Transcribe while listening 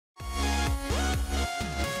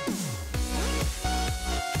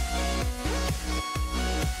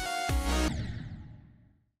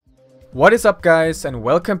What is up, guys, and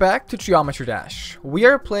welcome back to Geometry Dash. We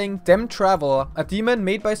are playing Dem Travel, a demon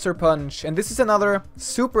made by Serponge, and this is another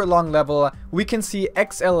super long level. We can see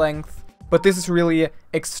XL length, but this is really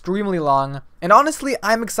extremely long. And honestly,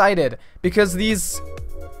 I'm excited because these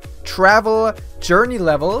travel journey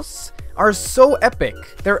levels are so epic.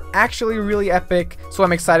 They're actually really epic, so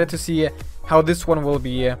I'm excited to see how this one will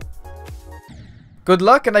be. Good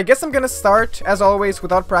luck, and I guess I'm gonna start, as always,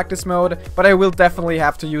 without practice mode, but I will definitely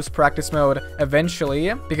have to use practice mode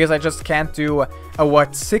eventually, because I just can't do a,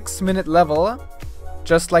 6-minute level,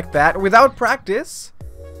 just like that, without practice.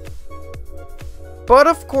 But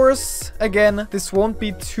of course, again, this won't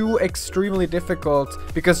be too extremely difficult,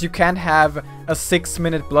 because you can't have a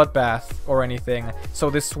 6-minute bloodbath or anything,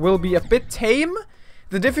 so this will be a bit tame.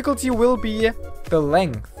 The difficulty will be the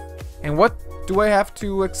length. And what do I have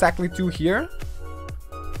to exactly do here?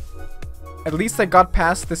 At least I got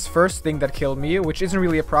past this first thing that killed me, which isn't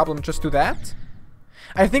really a problem, just do that.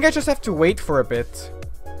 I think I just have to wait for a bit.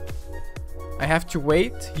 I have to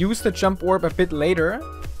wait, use the jump orb a bit later,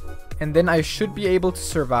 and then I should be able to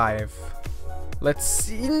survive. Let's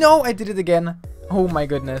see. No, I did it again. Oh my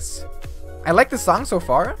goodness. I like the song so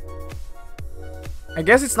far. I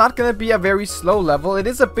guess it's not gonna be a very slow level. It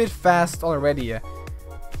is a bit fast already.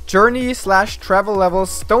 Journey/travel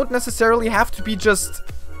levels don't necessarily have to be just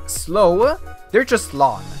slow, they're just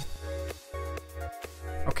long.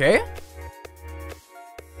 Okay.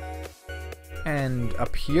 And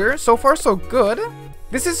up here, so far so good.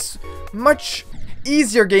 This is much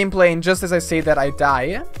easier gameplay, and just as I say that I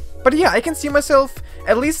die. But yeah, I can see myself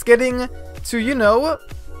at least getting to, you know,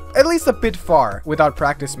 at least a bit far without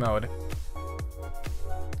practice mode.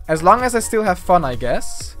 As long as I still have fun, I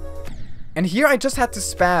guess. And here I just had to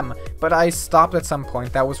spam, but I stopped at some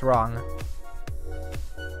point, that was wrong.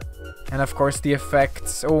 And of course the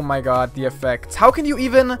effects, oh my god, the effects. How can you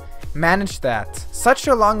even manage that? Such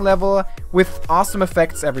a long level with awesome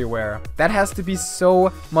effects everywhere. That has to be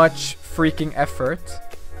so much freaking effort.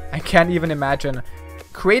 I can't even imagine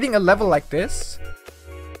creating a level like this.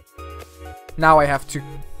 Now I have to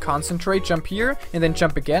concentrate, jump here, and then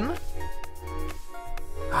jump again.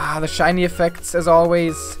 Ah, the shiny effects as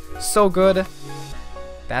always, so good.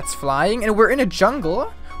 That's flying, and we're in a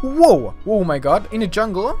jungle. Whoa, oh my god, in a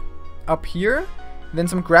jungle. Up here, then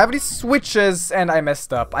some gravity switches, and I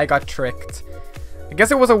messed up. I got tricked. I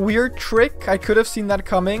guess it was a weird trick. I could have seen that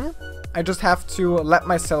coming. I just have to let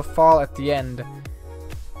myself fall at the end.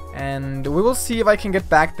 And we will see if I can get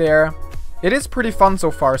back there. It is pretty fun so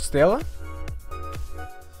far still.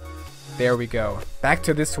 There we go. Back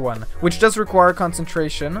to this one, which does require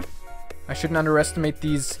concentration. I shouldn't underestimate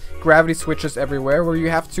these gravity switches everywhere, where you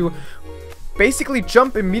have to basically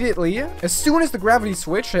jump immediately. As soon as the gravity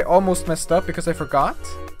switch, I almost messed up because I forgot.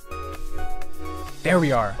 There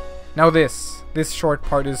we are. Now this short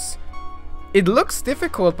part is... It looks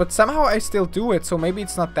difficult, but somehow I still do it, so maybe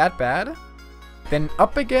it's not that bad. Then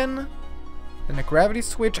up again. Then a gravity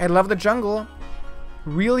switch. I love the jungle.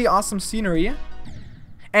 Really awesome scenery.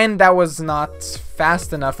 And that was not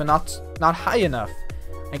fast enough and not high enough.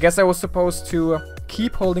 I guess I was supposed to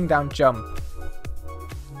keep holding down jump.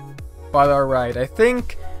 But alright, I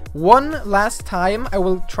think one last time I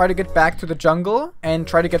will try to get back to the jungle and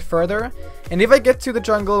try to get further. And if I get to the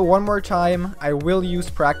jungle one more time, I will use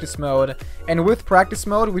practice mode. And with practice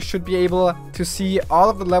mode, we should be able to see all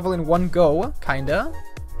of the level in one go, kinda.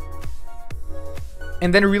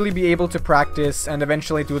 And then really be able to practice and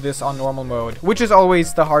eventually do this on normal mode, which is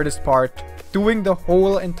always the hardest part. Doing the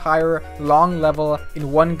whole entire long level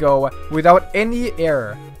in one go without any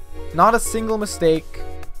error. Not a single mistake.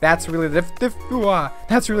 That's really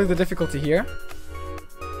the difficulty here.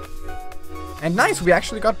 And nice, we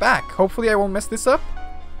actually got back. Hopefully I won't mess this up.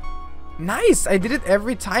 Nice, I did it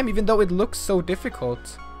every time, even though it looks so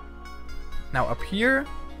difficult. Now up here.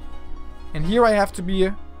 And here I have to be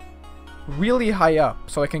really high up,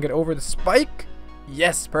 so I can get over the spike.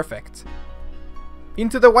 Yes, perfect.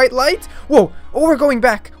 Into the white light. Whoa, oh, we're going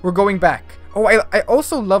back. We're going back. Oh, I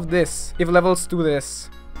also love this, if levels do this.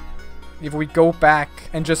 If we go back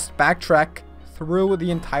and just backtrack through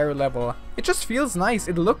the entire level. It just feels nice.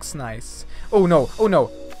 It looks nice. Oh no. Oh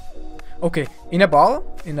no. Okay. In a ball.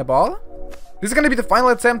 In a ball. This is going to be the final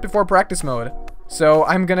attempt before practice mode. So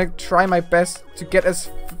I'm going to try my best to get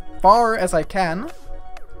as far as I can.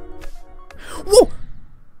 Whoa!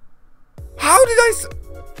 How did I...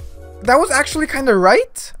 That was actually kind of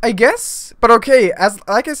right, I guess. But okay,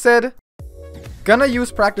 like I said... Gonna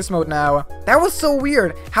use practice mode now. That was so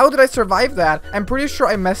weird. How did I survive that? I'm pretty sure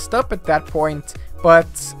I messed up at that point.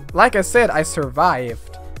 But, like I said, I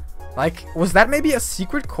survived. Like, was that maybe a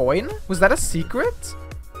secret coin? Was that a secret?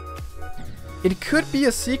 It could be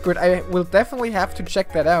a secret. I will definitely have to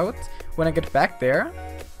check that out when I get back there.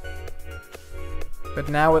 But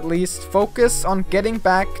now at least focus on getting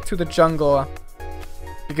back to the jungle.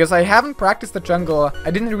 Because I haven't practiced the jungle.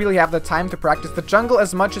 I didn't really have the time to practice the jungle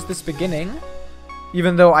as much as this beginning.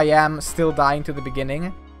 Even though I am still dying to the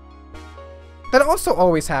beginning. That also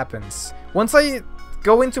always happens. Once I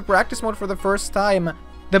go into practice mode for the first time,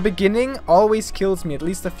 the beginning always kills me at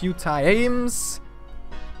least a few times.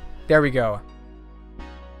 There we go.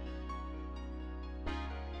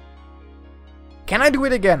 Can I do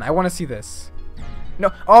it again? I want to see this.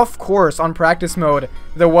 No, of course, on practice mode,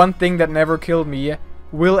 the one thing that never killed me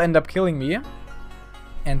will end up killing me.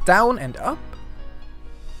 And down and up.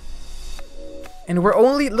 And we're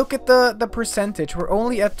only, look at the percentage, we're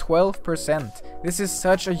only at 12%. This is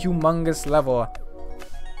such a humongous level.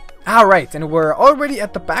 Alright, and we're already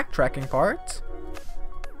at the backtracking part.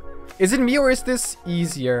 Is it me or is this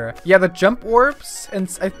easier? Yeah, the jump orbs and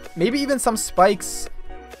maybe even some spikes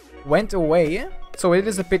went away. So it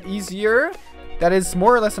is a bit easier. That is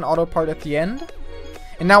more or less an auto part at the end.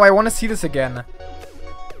 And now I want to see this again.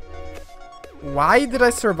 Why did I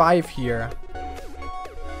survive here?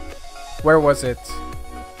 Where was it?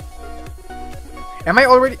 Am I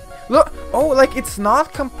already... Look! Oh, like it's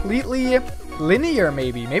not completely linear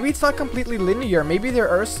maybe. Maybe it's not completely linear. Maybe there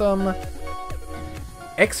are some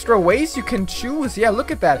extra ways you can choose. Yeah,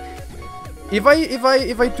 look at that. If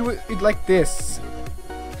I do it like this,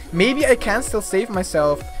 maybe I can still save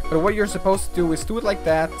myself. But what you're supposed to do is do it like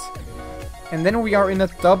that. And then we are in a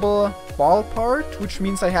double ball part, which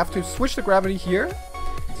means I have to switch the gravity here.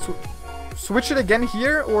 Switch it again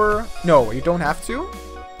here, or... No, you don't have to.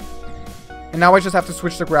 And now I just have to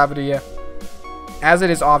switch the gravity as it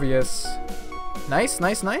is obvious. Nice,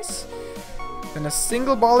 nice, nice. Then a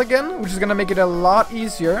single ball again, which is gonna make it a lot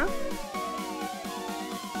easier.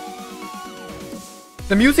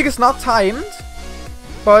 The music is not timed,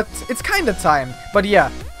 but it's kinda timed. But yeah,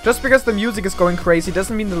 just because the music is going crazy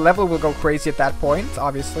doesn't mean the level will go crazy at that point,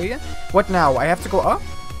 obviously. What now? I have to go up?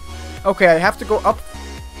 Okay, I have to go up.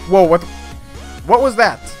 Whoa, what was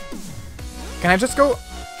that? Can I just go...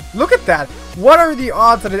 Look at that! What are the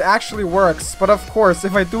odds that it actually works? But of course,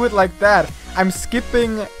 if I do it like that, I'm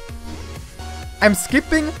skipping...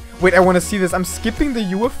 Wait, I want to see this. I'm skipping the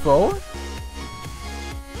UFO?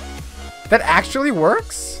 That actually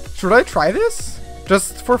works? Should I try this?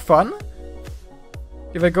 Just for fun?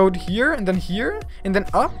 If I go here, and then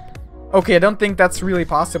up? Okay, I don't think that's really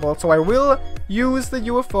possible, so I will use the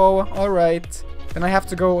UFO. Alright. Then I have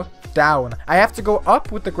to go down. I have to go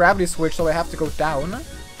up with the gravity switch, so I have to go down.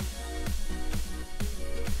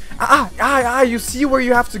 You see where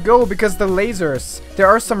you have to go because the lasers. There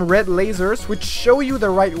are some red lasers which show you the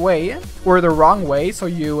right way or the wrong way, so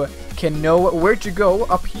you can know where to go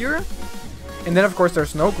up here. And then of course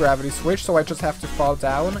there's no gravity switch, so I just have to fall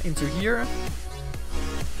down into here.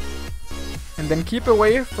 And then keep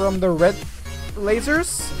away from the red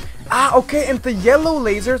lasers. Okay, and the yellow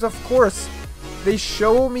lasers, of course, they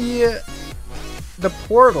show me the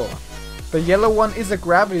portal. The yellow one is a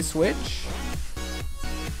gravity switch.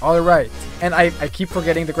 Alright, and I keep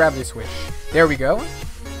forgetting the gravity switch. There we go.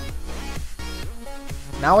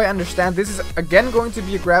 Now I understand this is again going to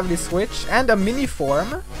be a gravity switch and a mini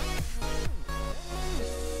form.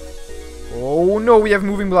 Oh no, we have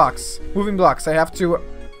moving blocks. Moving blocks. I have to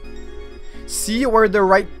see where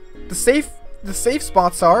the safe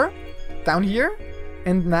spots are. Down here.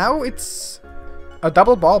 And now it's a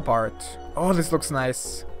double ball part. Oh, this looks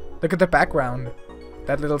nice. Look at the background.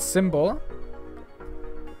 That little symbol.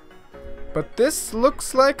 But this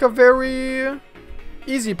looks like a very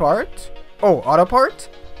easy part. Oh, auto part?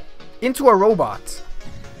 Into a robot.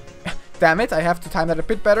 Damn it, I have to time that a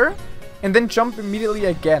bit better. And then jump immediately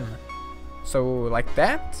again. So, like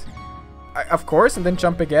that. Of course, and then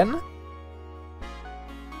jump again.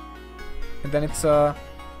 And then it's a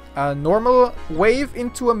normal wave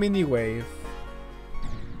into a mini wave.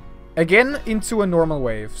 Again, into a normal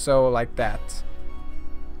wave. So, like that.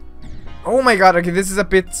 Oh my god, okay, this is a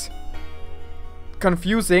bit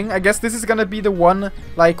confusing. I guess this is gonna be the one,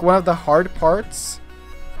 like, one of the hard parts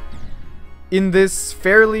in this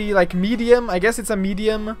fairly, like, medium. I guess it's a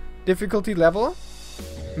medium difficulty level.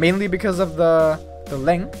 Mainly because of the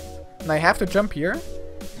length. And I have to jump here.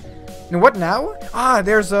 And what now?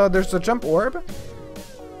 There's a jump orb.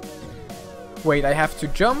 Wait, I have to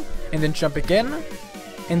jump and then jump again.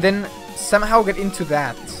 And then somehow get into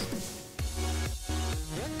that.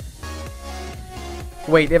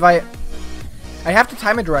 Wait, if I have to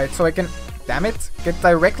time it right so I can, damn it, get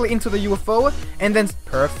directly into the UFO and then,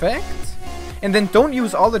 perfect. And then don't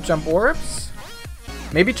use all the jump orbs.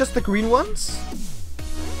 Maybe just the green ones?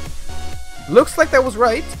 Looks like that was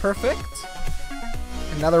right. Perfect.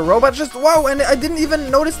 Another robot just... Wow, and I didn't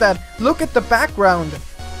even notice that. Look at the background.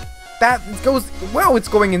 That goes... Wow, it's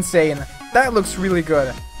going insane. That looks really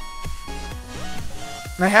good.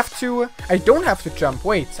 And I have to... I don't have to jump.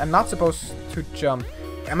 Wait, I'm not supposed to jump.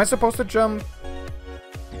 Am I supposed to jump?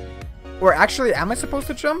 Or actually, am I supposed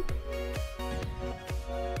to jump?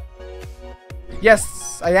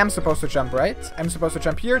 Yes, I am supposed to jump, right? I'm supposed to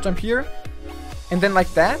jump here, and then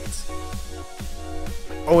like that.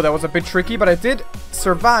 Oh, that was a bit tricky, but I did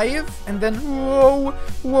survive. And then, whoa,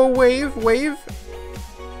 whoa, wave.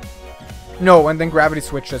 No, and then gravity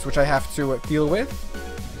switches, which I have to deal with.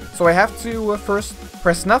 So I have to first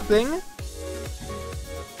press nothing.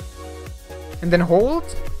 And then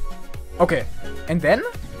hold. Okay, and then?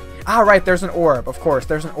 Ah, right, there's an orb. Of course,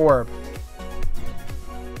 there's an orb.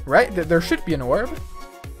 Right? There should be an orb.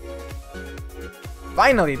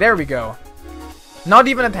 Finally, there we go. Not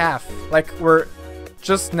even at half. Like, we're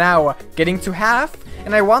just now getting to half.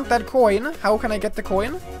 And I want that coin. How can I get the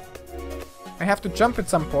coin? I have to jump at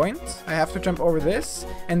some point. I have to jump over this.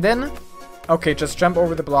 And then... Okay, just jump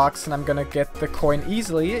over the blocks and I'm gonna get the coin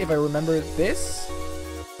easily if I remember this.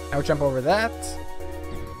 I'll jump over that.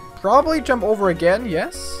 Probably jump over again,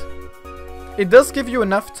 yes. It does give you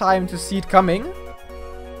enough time to see it coming.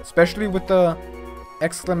 Especially with the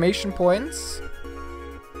exclamation points.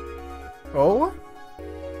 Oh?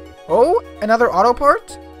 Oh? Another auto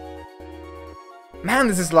part? Man,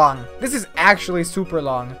 this is long. This is actually super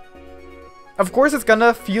long. Of course it's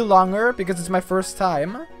gonna feel longer because it's my first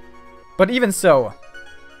time. But even so,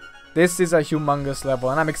 this is a humongous level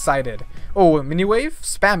and I'm excited. Oh, mini wave,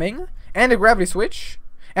 spamming, and a gravity switch.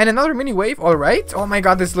 And another mini wave, alright. Oh my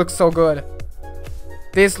god, this looks so good.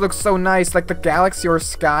 This looks so nice, like the galaxy or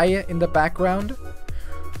sky in the background.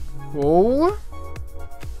 Oh.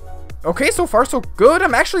 Okay, so far so good.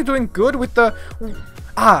 I'm actually doing good with the...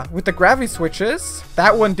 with the gravity switches.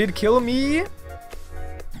 That one did kill me.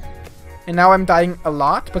 And now I'm dying a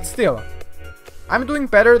lot, but still. I'm doing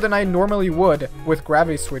better than I normally would with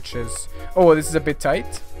gravity switches. Oh, this is a bit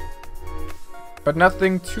tight. But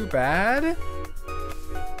nothing too bad.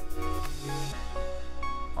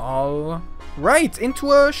 All right,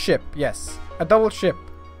 into a ship. Yes, a double ship.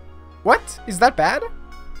 What? Is that bad?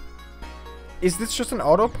 Is this just an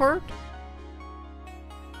auto part?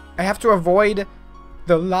 I have to avoid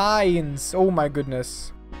the lines. Oh my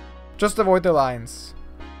goodness. Just avoid the lines.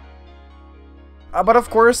 But of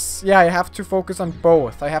course, yeah, I have to focus on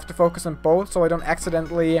both. I have to focus on both so I don't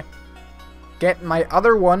accidentally get my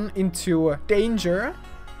other one into danger.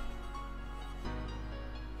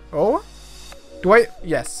 Oh? Do I?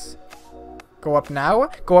 Yes. Go up now.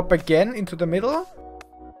 Go up again into the middle.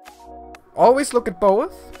 Always look at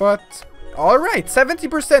both, but... Alright,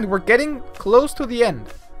 70%. We're getting close to the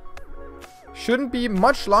end. Shouldn't be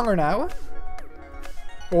much longer now.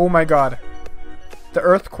 Oh my god. The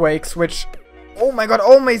earthquakes, which... Oh my god,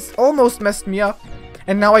 almost messed me up.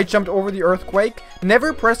 And now I jumped over the earthquake.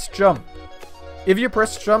 Never press jump. If you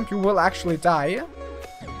press jump, you will actually die.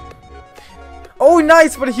 Oh,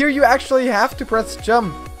 nice, but here you actually have to press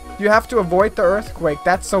jump. You have to avoid the earthquake.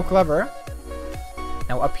 That's so clever.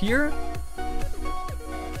 Now up here.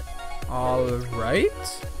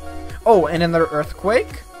 Alright. Oh, and another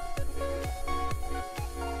earthquake.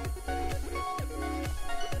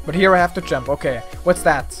 But here I have to jump. Okay, what's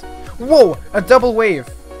that? Whoa, a double wave.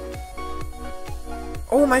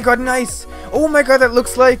 Oh my god, nice. Oh my god, that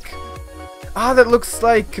looks like... that looks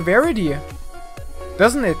like Verity.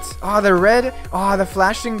 Doesn't it? The red. The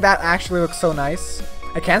flashing. That actually looks so nice.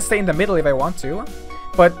 I can't stay in the middle if I want to.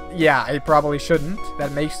 But yeah, I probably shouldn't.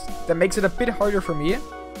 That makes it a bit harder for me.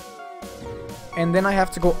 And then I have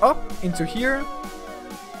to go up into here.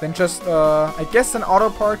 Then just, I guess an auto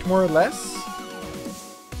part more or less.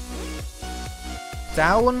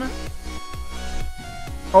 Down.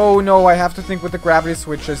 Oh no, I have to think with the gravity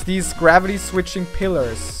switches. These gravity switching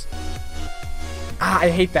pillars. I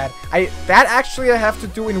hate that. That actually I have to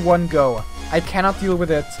do in one go. I cannot deal with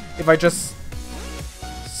it if I just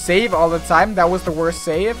save all the time. That was the worst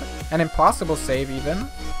save. An impossible save even.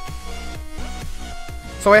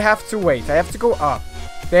 So I have to wait. I have to go up.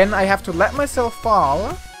 Then I have to let myself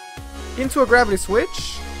fall into a gravity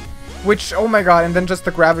switch. Which, oh my god, and then just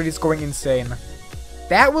the gravity is going insane.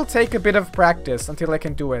 That will take a bit of practice until I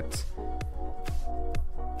can do it.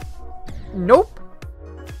 Nope.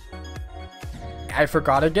 I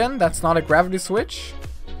forgot again. That's not a gravity switch.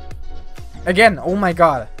 Again, oh my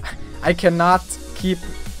god. I cannot keep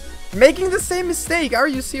making the same mistake. Are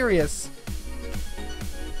you serious?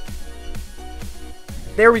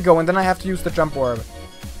 There we go, and then I have to use the jump orb.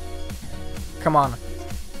 Come on.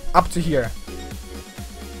 Up to here.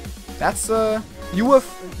 That's a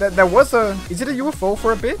UFO. That was a... Is it a UFO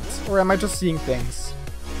for a bit? Or am I just seeing things?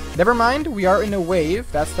 Never mind. We are in a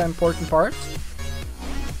wave. That's the important part.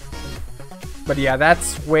 But yeah,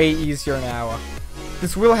 that's way easier now.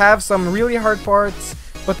 This will have some really hard parts,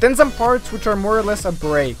 but then some parts which are more or less a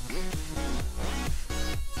break.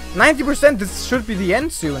 90%, this should be the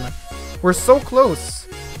end soon. We're so close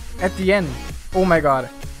at the end. Oh my god.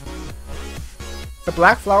 The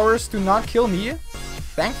black flowers do not kill me,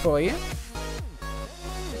 thankfully.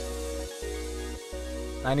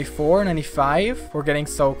 94, 95. We're getting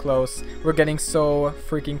so close. We're getting so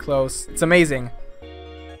freaking close. It's amazing.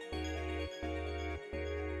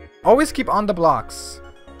 Always keep on the blocks.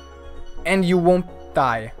 And you won't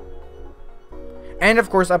die. And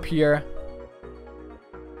of course up here.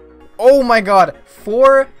 Oh my god.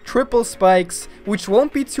 4 triple spikes. Which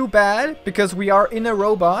won't be too bad because we are in a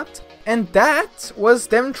robot. And that was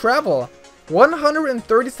them travel.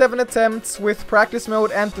 137 attempts with practice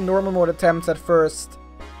mode and the normal mode attempts at first.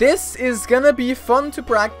 This is gonna be fun to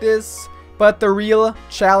practice. But the real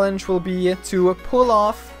challenge will be to pull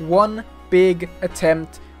off one big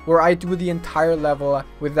attempt where I do the entire level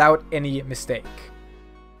without any mistake.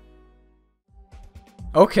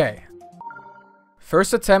 Okay.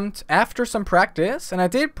 First attempt after some practice, and I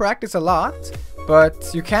did practice a lot, but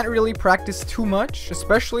you can't really practice too much,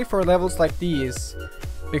 especially for levels like these,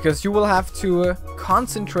 because you will have to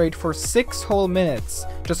concentrate for 6 whole minutes.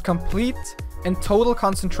 Just complete and total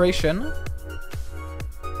concentration.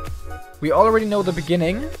 We already know the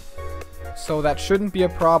beginning, so that shouldn't be a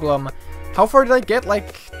problem. How far did I get?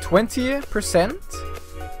 Like 20%?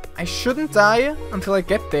 I shouldn't die until I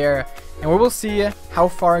get there. And we will see how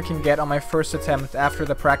far I can get on my first attempt after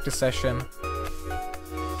the practice session.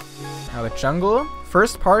 Now the jungle.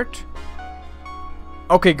 First part.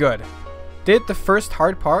 Okay, good. Did the first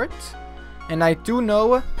hard part. And I do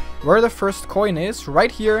know where the first coin is.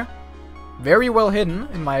 Right here. Very well hidden,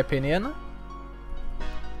 in my opinion.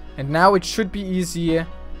 And now it should be easy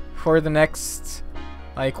for the next...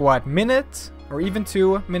 like what, minute? Or even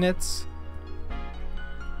 2 minutes?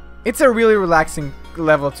 It's a really relaxing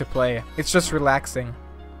level to play. It's just relaxing.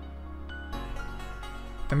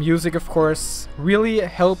 The music, of course, really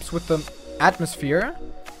helps with the atmosphere.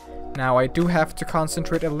 Now I do have to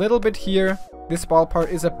concentrate a little bit here. This ball part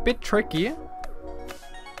is a bit tricky.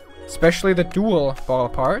 Especially the dual ball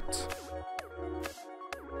part.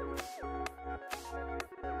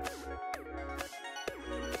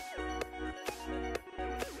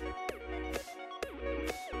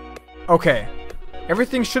 Okay,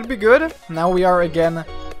 everything should be good. Now we are again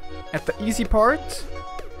at the easy part.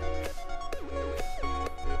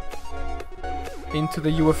 Into the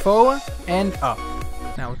UFO and up.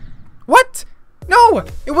 Now, what? No!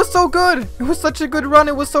 It was so good! It was such a good run,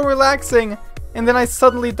 it was so relaxing. And then I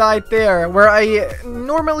suddenly died there, where I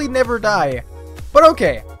normally never die. But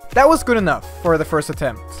okay, that was good enough for the first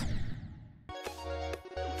attempt.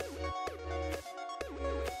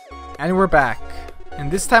 And we're back. And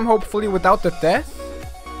this time, hopefully, without the death.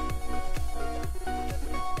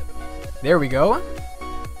 There we go.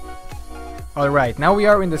 Alright, now we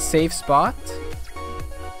are in the safe spot.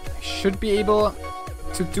 I should be able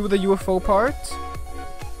to do the UFO part.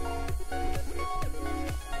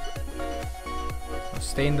 I'll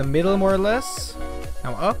stay in the middle, more or less.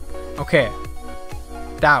 Now up. Okay.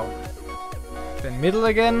 Down. Then middle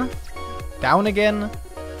again. Down again.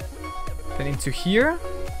 Then into here.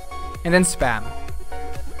 And then spam.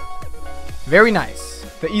 Very nice.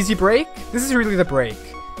 The easy break. This is really the break.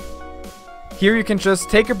 Here you can just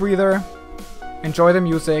take a breather, enjoy the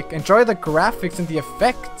music, enjoy the graphics and the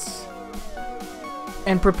effects,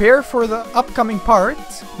 and prepare for the upcoming part,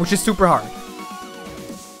 which is super hard.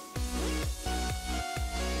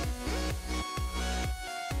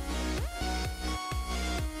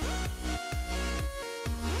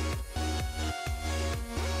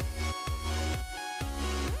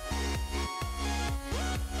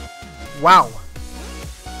 Wow.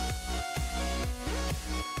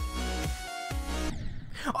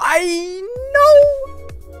 I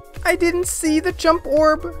know! I didn't see the jump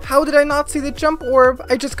orb. How did I not see the jump orb?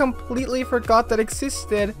 I just completely forgot that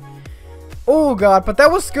existed. Oh god, but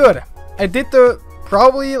that was good. I did the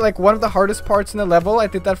probably like one of the hardest parts in the level. I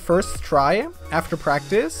did that first try after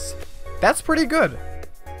practice. That's pretty good.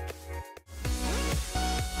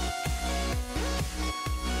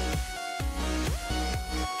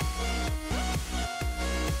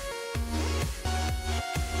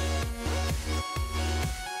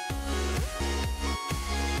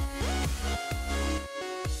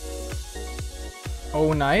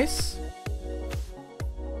 Oh, nice.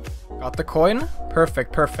 Got the coin.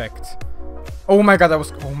 Perfect, perfect. Oh my god, that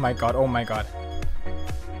was... Oh my god, oh my god.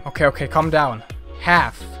 Okay, okay, calm down.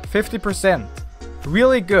 Half. 50%.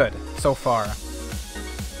 Really good so far.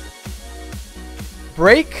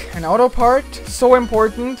 Brake and auto part. So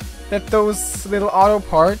important that those little auto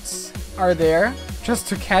parts are there. Just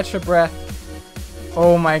to catch a breath.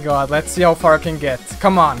 Oh my god, let's see how far I can get.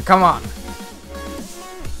 Come on, come on.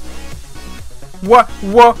 What?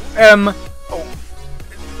 Oh.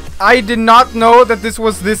 I did not know that this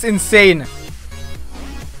was this insane.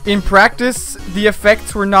 In practice, the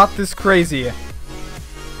effects were not this crazy.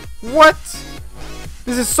 What?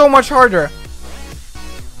 This is so much harder.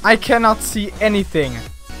 I cannot see anything.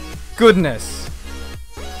 Goodness.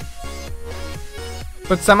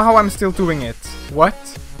 But somehow I'm still doing it. What?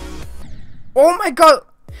 Oh my god!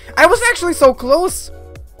 I was actually so close!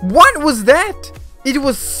 What was that? It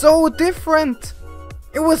was so different!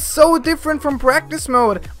 It was so different from practice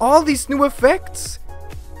mode! All these new effects!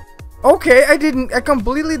 Okay, I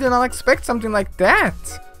completely did not expect something like that!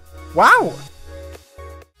 Wow!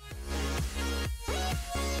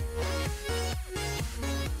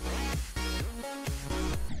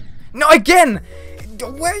 No, again!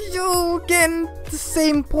 Where you again? The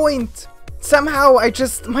same point! Somehow,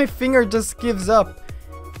 my finger just gives up.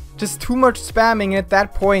 Just too much spamming, and at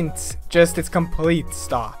that point, just it's complete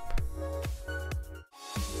stop.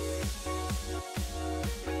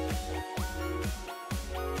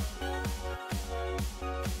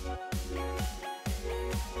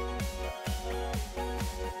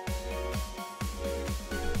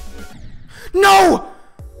 No!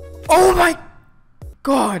 Oh my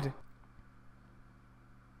god!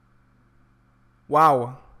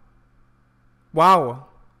 Wow. Wow.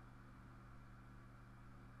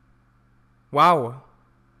 Wow.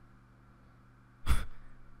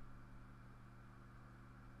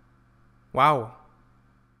 Wow.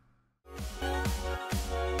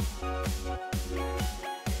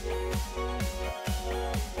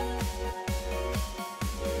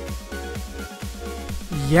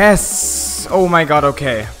 Yes! Oh my god,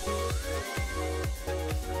 okay.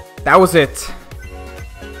 That was it.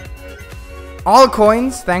 All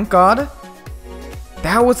coins, thank god.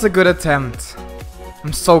 That was a good attempt.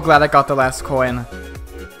 I'm so glad I got the last coin.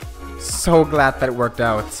 So glad that worked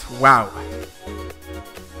out. Wow.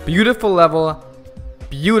 Beautiful level.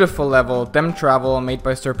 Beautiful level. Dem Travel made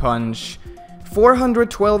by Serponge.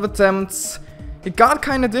 412 attempts. It got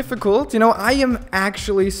kind of difficult. You know, I am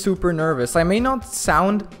actually super nervous. I may not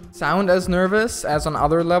sound as nervous as on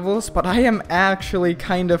other levels, but I am actually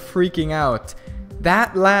kind of freaking out.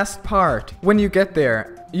 That last part, when you get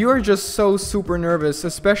there, you are just so super nervous,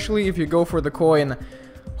 especially if you go for the coin.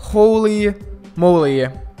 Holy moly,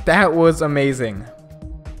 that was amazing.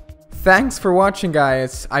 Thanks for watching,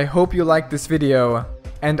 guys. I hope you liked this video.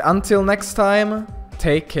 And until next time,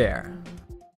 take care.